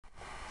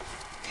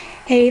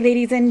Hey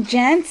ladies and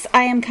gents,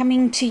 I am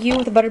coming to you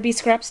with a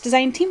BUtterBeeScraps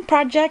design team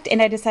project,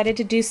 and I decided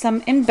to do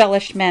some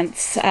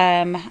embellishments.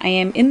 I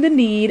am in the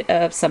need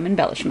of some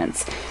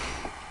embellishments.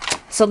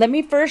 So let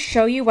me first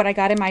show you what I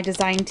got in my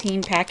design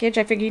team package.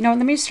 I figured, let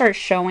me start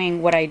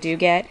showing what I do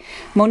get.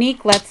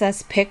 Monique lets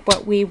us pick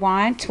what we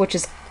want, which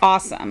is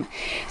awesome.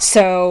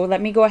 So let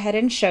me go ahead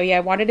and show you.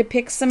 I wanted to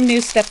pick some new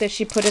stuff that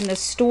she put in the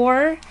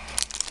store.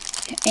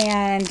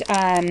 And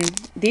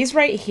these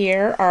right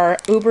here are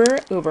uber.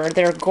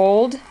 They're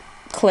gold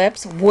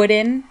clips,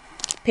 wooden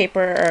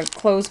paper or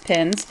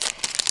clothespins,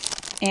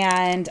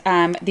 and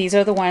these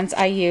are the ones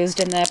I used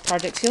in the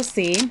projects you'll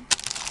see.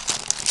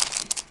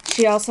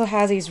 She also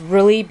has these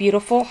really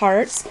beautiful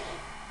hearts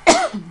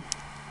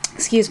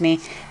excuse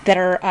me, that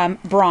are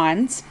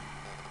bronze.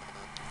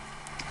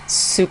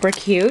 Super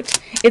cute.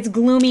 It's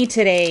gloomy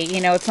today,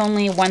 it's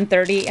only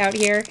 1:30 out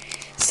here,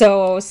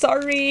 so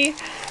sorry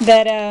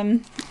that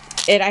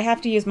I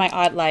have to use my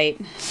odd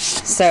light.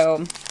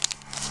 So,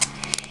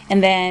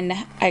 and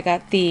then I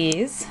got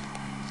these,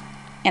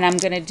 and I'm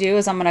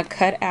gonna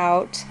cut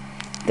out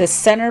the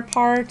center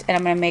part, and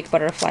I'm gonna make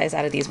butterflies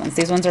out of these ones.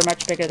 These ones are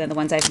much bigger than the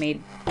ones I've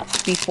made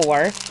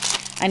before.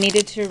 I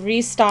needed to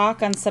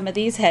restock on some of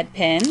these head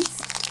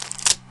pins.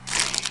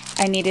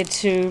 I needed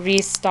to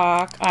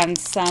restock on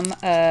some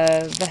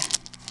of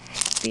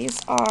these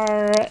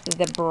are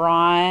the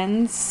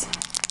bronze.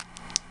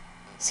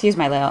 Excuse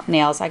my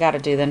nails, I gotta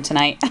do them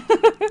tonight.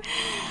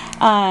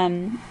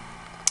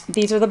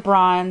 These are the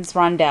bronze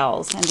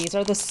rondelles, and these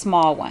are the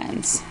small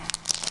ones.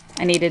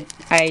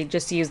 I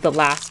just used the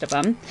last of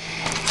them.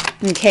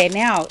 Okay,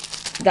 now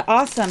the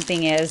awesome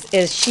thing is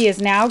she is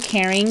now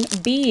carrying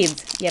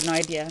beads. You have no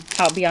idea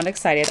how beyond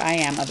excited I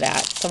am of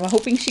that. So I'm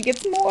hoping she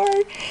gets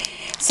more.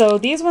 So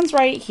these ones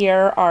right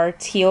here are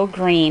teal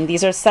green.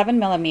 These are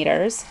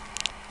 7mm.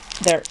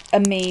 They're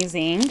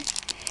amazing.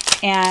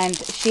 And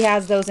she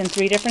has those in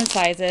 3 different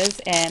sizes,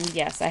 and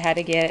yes, I had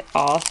to get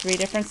all 3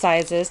 different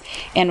sizes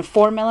in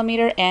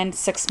 4mm and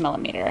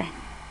 6mm.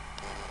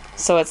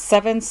 So it's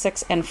 7,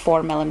 6, and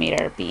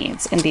 4mm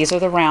beads, and these are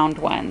the round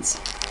ones.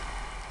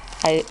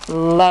 I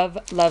love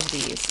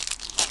these.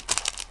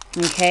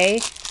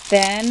 Okay,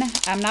 then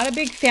I'm not a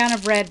big fan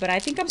of red, but I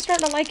think I'm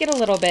starting to like it a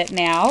little bit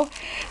now.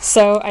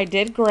 So I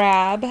did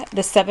grab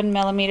the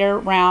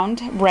 7mm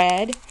round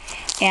red,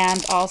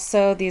 and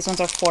also these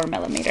ones are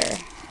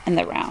 4mm. In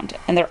the round,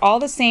 and they're all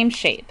the same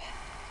shape,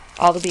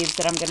 all the beads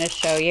that I'm going to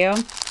show you.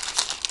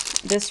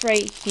 This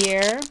right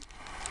here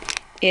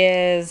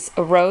is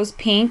a rose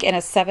pink and a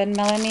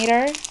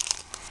 7mm,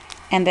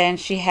 and then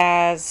she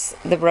has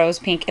the rose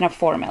pink and a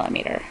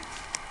 4mm.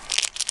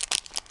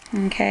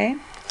 Okay,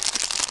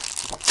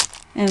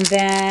 and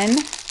then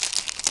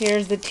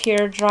here's the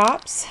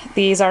teardrops.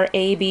 These are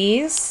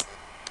ABs,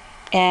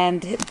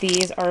 and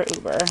these are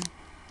uber,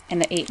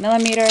 and the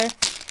 8mm.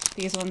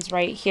 These ones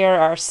right here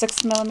are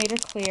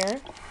 6mm clear.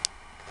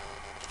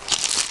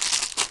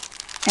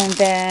 And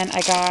then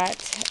I got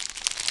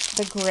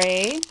the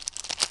gray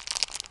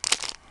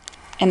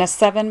in a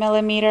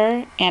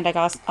 7mm, and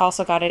I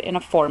also got it in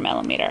a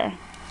 4mm.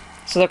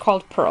 So they're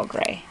called pearl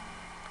gray.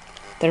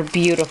 They're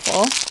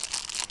beautiful.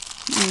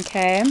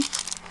 Okay.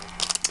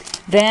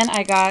 Then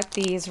I got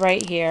these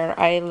right here.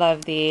 I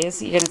love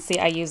these. You're gonna see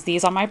I use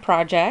these on my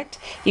project.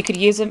 You could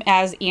use them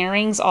as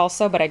earrings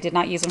also, but I did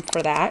not use them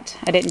for that.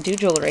 I didn't do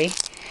jewelry.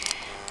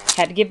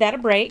 Had to give that a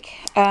break.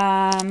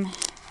 And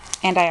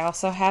I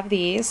also have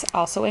these,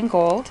 also in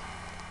gold.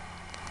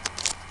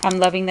 I'm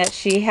loving that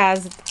she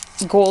has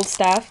gold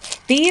stuff.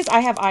 These I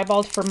have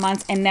eyeballed for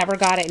months and never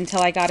got it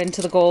until I got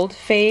into the gold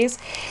phase.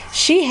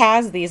 She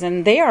has these,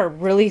 and they are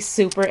really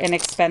super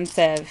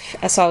inexpensive.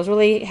 So I was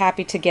really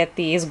happy to get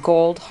these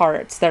gold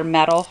hearts. They're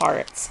metal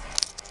hearts.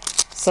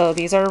 So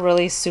these are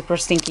really super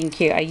stinking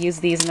cute. I use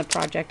these in the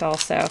project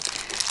also.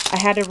 I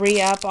had to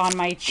re-up on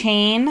my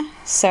chain,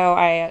 so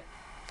I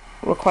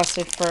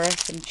requested for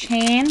some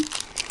chain.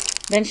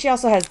 Then she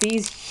also has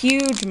these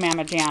huge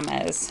mamma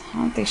jammas. I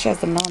don't think she has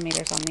the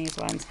millimeters on these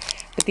ones,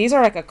 but these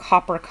are like a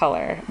copper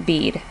color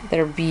bead.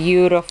 They're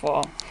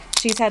beautiful.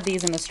 She's had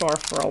these in the store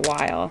for a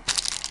while.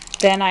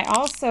 Then I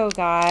also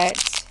got,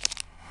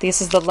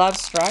 this is the Love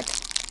Struck.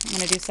 I'm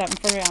going to do something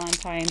for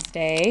Valentine's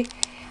Day.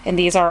 And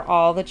these are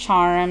all the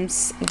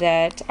charms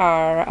that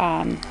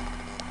are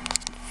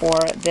for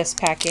this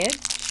package.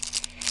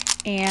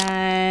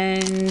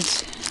 And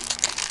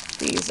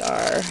these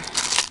are,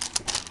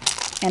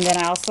 and then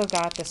I also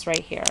got this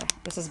right here.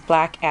 This is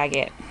black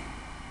agate.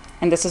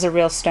 And this is a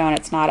real stone.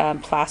 It's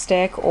not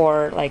plastic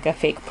or like a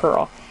fake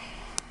pearl.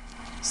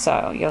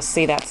 So you'll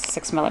see that's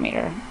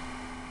 6mm.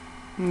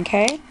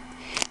 Okay.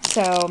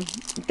 So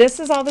this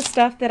is all the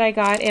stuff that I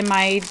got in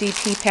my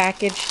DT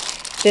package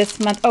this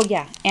month. Oh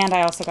yeah, and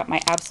I also got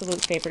my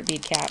absolute favorite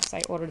bead caps.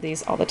 I order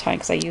these all the time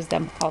because I use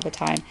them all the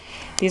time.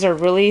 These are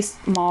really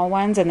small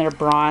ones, and they're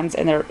bronze,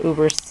 and they're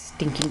uber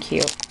stinking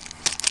cute.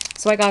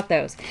 So I got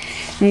those.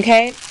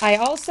 Okay, I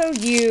also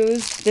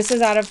used, this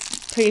is out of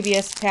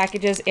previous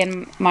packages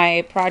in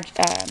my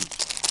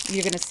project,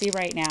 you're going to see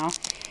right now.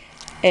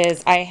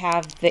 is I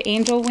have the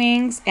angel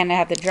wings and I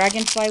have the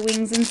dragonfly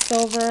wings in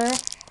silver.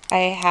 I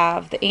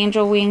have the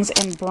angel wings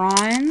in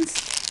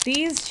bronze.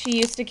 These she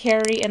used to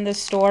carry in the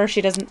store.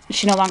 She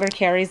no longer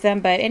carries them,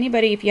 but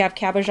anybody, if you have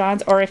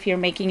cabochons or if you're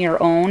making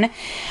your own,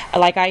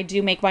 like I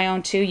do make my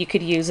own too, you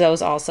could use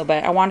those also,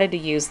 but I wanted to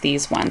use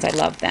these ones. I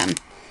love them.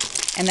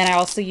 And then I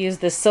also use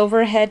the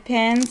silver head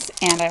pins,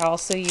 and I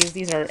also use,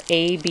 these are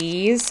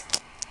AB's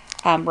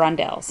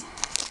rondelles.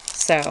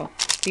 So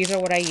these are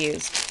what I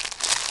used.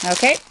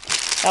 Okay,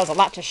 that was a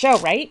lot to show,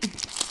 right?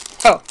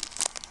 Oh,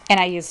 and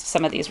I used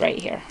some of these right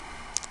here.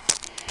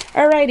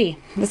 Alrighty,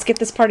 let's get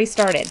this party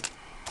started.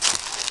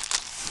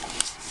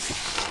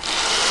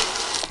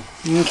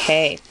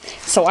 Okay,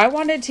 so I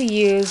wanted to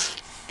use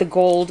the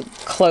gold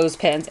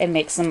clothespins and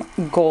make some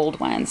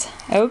gold ones.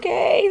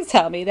 Okay,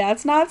 tell me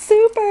that's not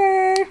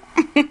super.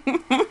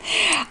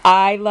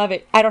 I love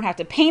it. I don't have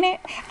to paint it.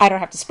 I don't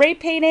have to spray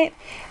paint it.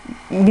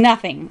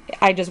 Nothing.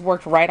 I just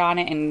worked right on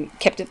it and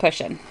kept it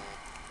pushing.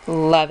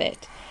 Love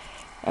it.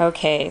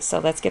 Okay, so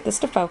let's get this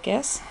to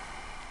focus.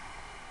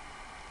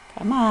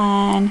 Come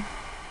on.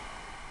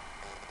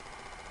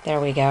 There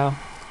we go.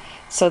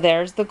 So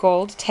there's the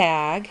gold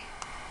tag.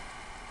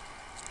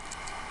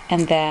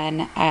 And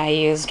then I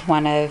used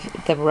one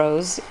of the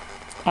rose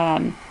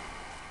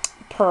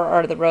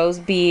the rose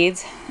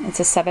beads. It's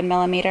a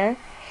 7mm,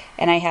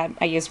 and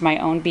I used my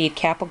own bead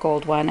cap, a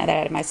gold one that I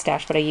had in my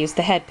stash, but I used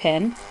the head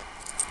pin.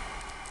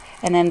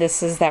 And then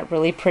this is that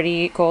really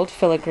pretty gold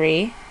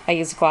filigree. I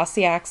used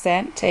glossy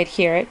accent to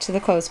adhere it to the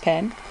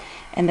clothespin,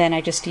 and then I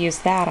just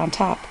used that on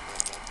top.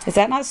 Is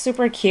that not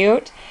super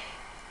cute?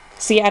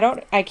 See, you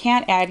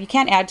can't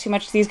add too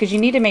much to these because you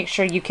need to make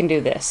sure you can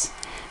do this.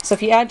 So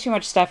if you add too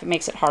much stuff, it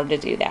makes it hard to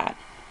do that.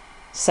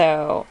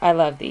 So I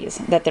love these,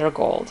 that they're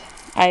gold.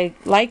 I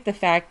like the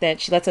fact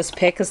that she lets us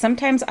pick, because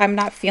sometimes I'm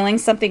not feeling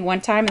something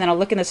one time and then I'll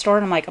look in the store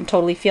and I'm like, I'm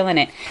totally feeling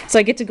it. So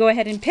I get to go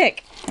ahead and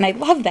pick, and I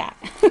love that.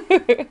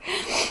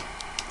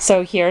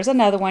 So here's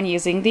another one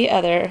using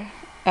the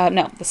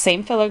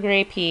same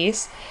filigree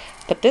piece,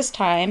 but this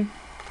time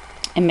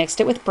I mixed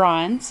it with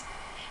bronze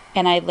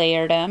and I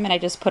layered them, and I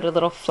just put a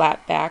little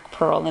flat back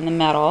pearl in the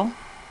middle.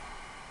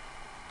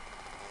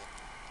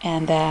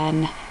 And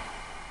then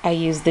I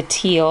use the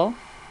teal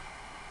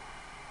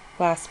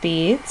glass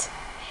beads.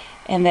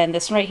 And then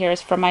this one right here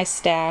is from my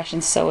stash,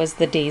 and so is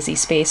the daisy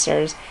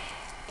spacers.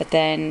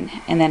 And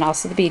then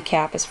also the bead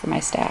cap is from my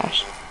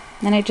stash.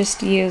 And then I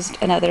just used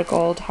another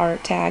gold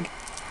heart tag.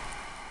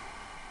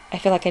 I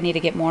feel like I need to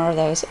get more of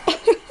those.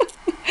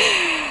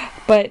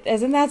 But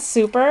isn't that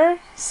super?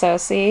 So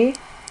see,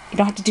 you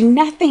don't have to do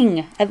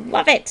nothing. I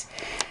love it.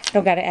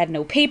 Don't got to add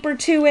no paper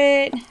to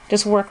it.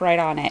 Just work right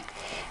on it.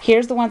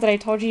 Here's the ones that I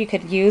told you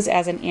could use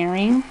as an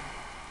earring,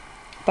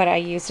 but I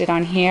used it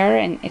on here,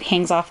 and it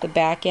hangs off the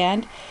back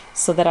end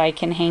so that I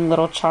can hang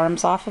little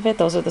charms off of it.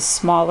 Those are the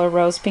smaller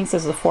rose pinks.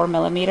 Those are the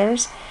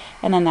 4mm,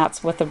 and then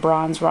that's with the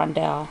bronze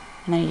rondelle.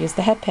 And then I use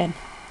the head pin.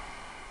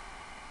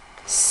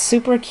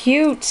 Super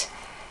cute.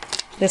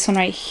 This one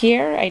right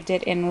here I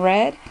did in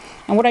red,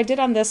 and what I did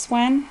on this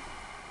one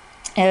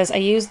is I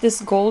used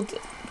this gold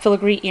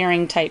filigree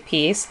earring type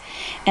piece,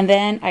 and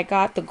then I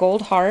got the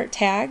gold heart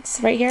tags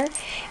right here,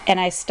 and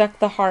I stuck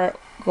the heart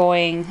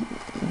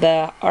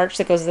the arch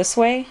that goes this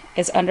way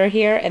is under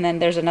here, and then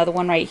there's another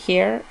one right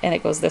here and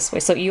it goes this way,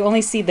 so you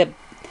only see the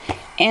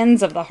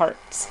ends of the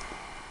hearts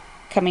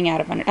coming out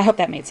of under. I hope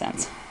that made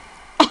sense.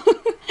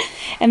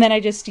 And then I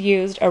just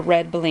used a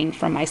red bling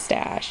from my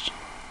stash,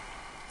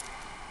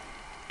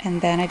 and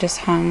then I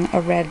just hung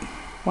a red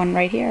one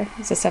right here.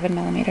 It's a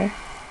 7mm.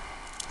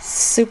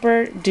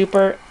 Super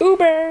duper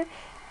uber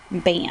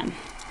bam.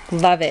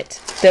 Love it.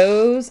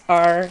 Those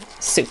are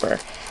super.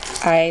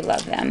 I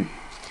love them.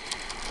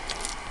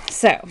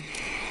 So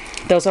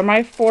those are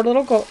my 4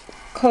 little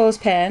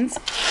clothespins.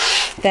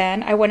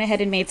 Then I went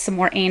ahead and made some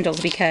more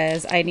angels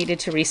because I needed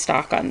to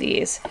restock on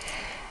these.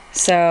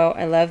 So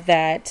I love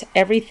that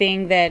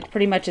everything that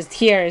pretty much is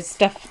here is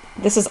stuff.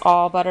 This is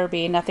all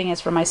ButterBee. Nothing is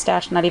from my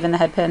stash, not even the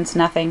head pins,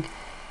 nothing.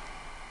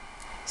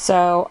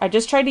 So I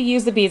just tried to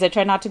use the beads. I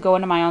tried not to go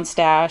into my own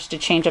stash to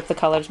change up the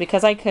colors,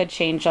 because I could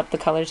change up the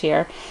colors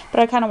here,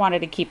 but I kind of wanted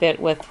to keep it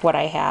with what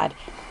I had.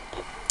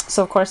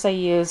 So of course I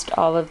used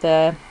all of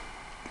the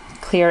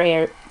clear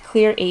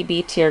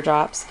AB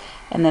teardrops,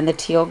 and then the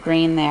teal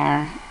green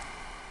there,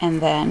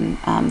 and then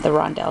the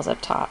rondelles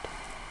up top.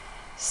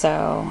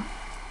 So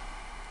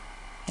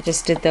I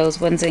just did those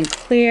ones in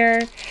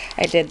clear.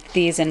 I did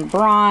these in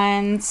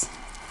bronze.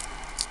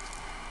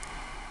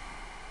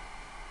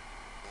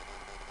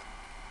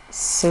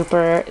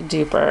 Super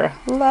duper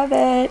love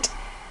it.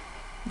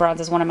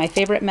 Bronze is one of my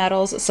favorite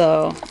metals,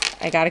 so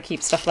I gotta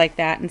keep stuff like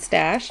that in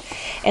stash.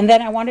 And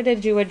then I wanted to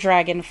do a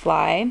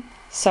dragonfly,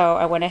 so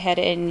I went ahead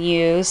and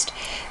used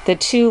the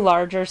 2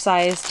 larger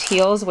size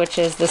teals, which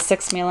is the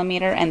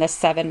 6mm and the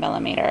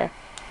 7mm.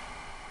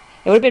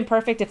 It would have been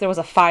perfect if there was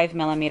a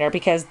 5mm,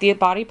 because the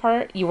body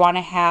part you want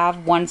to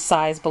have one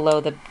size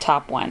below the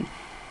top one.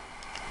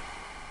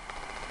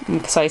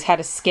 So I had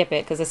to skip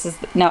it because this is,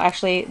 no,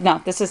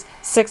 this is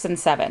 6 and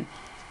 7.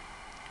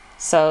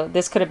 So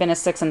this could have been a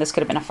 6 and this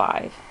could have been a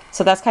 5.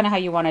 So that's kind of how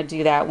you want to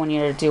do that when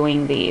you're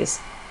doing these.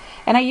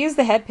 And I use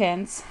the head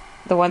pins,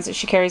 the ones that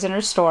she carries in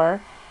her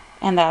store,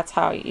 and that's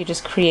how you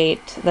just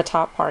create the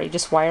top part. You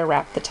just wire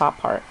wrap the top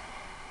part.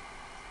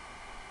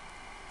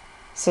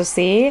 So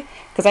see,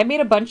 because I made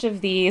a bunch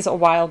of these a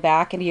while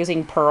back and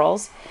using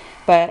pearls,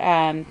 but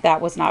that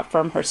was not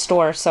from her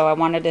store, so I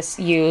wanted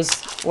to use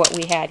what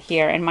we had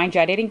here. And mind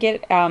you, I didn't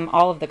get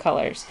all of the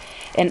colors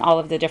in all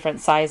of the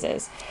different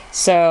sizes,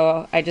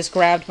 so I just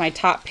grabbed my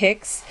top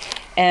picks,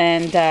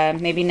 and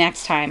maybe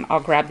next time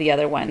I'll grab the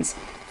other ones.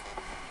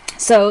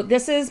 So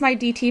this is my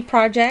DT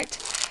project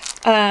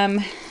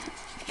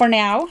for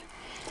now.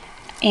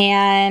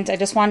 And I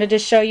just wanted to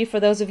show you, for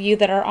those of you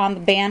that are on the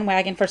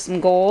bandwagon for some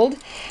gold,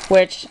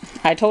 which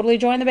I totally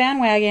joined the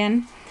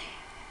bandwagon.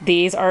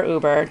 These are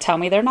uber. Tell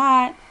me they're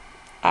not.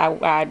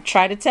 I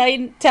try to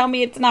tell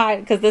me it's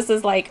not, because this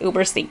is like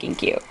uber stinking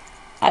cute.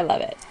 I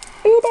love it.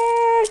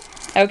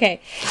 Uber.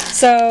 Okay,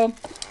 so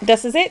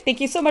this is it.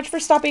 Thank you so much for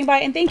stopping by,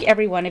 and thank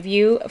every one of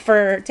you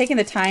for taking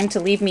the time to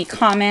leave me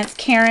comments.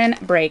 Karen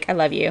Break, I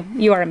love you.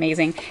 You are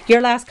amazing. Your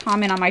last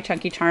comment on my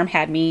chunky charm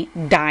had me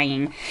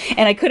dying,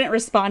 and I couldn't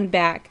respond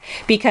back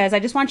because I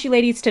just want you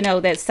ladies to know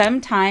that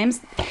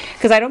sometimes,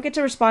 because I don't get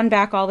to respond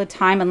back all the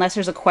time unless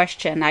there's a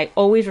question, I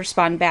always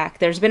respond back.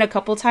 There's been a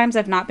couple times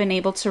I've not been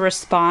able to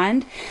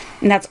respond,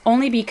 and that's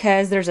only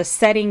because there's a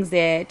settings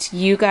that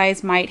you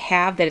guys might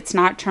have that it's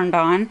not turned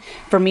on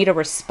for me to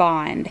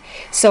respond.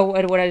 So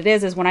what it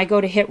is when I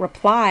go to hit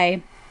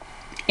reply,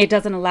 it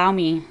doesn't allow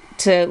me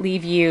to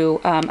leave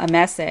you a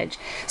message.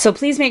 So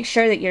please make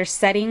sure that your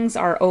settings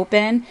are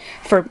open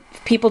for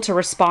people to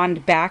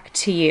respond back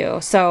to you.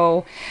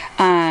 So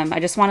I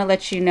just want to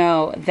let you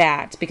know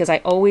that, because I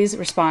always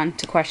respond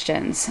to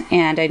questions,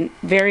 and I'm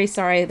very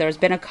sorry there's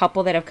been a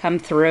couple that have come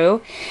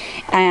through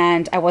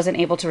and I wasn't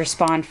able to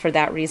respond for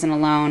that reason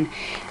alone.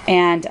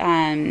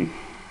 And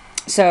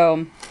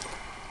so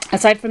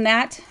aside from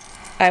that,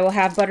 I will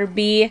have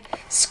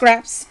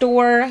BUtterBeeScraps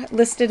store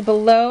listed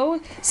below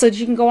so that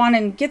you can go on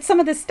and get some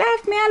of this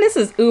stuff. Man, this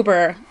is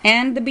uber.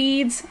 And the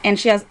beads, and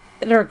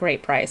they're a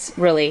great price,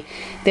 really.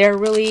 They're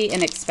really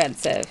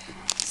inexpensive.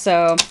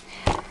 So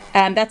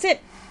that's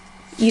it.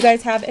 You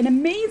guys have an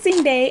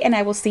amazing day, and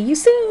I will see you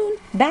soon.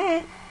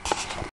 Bye.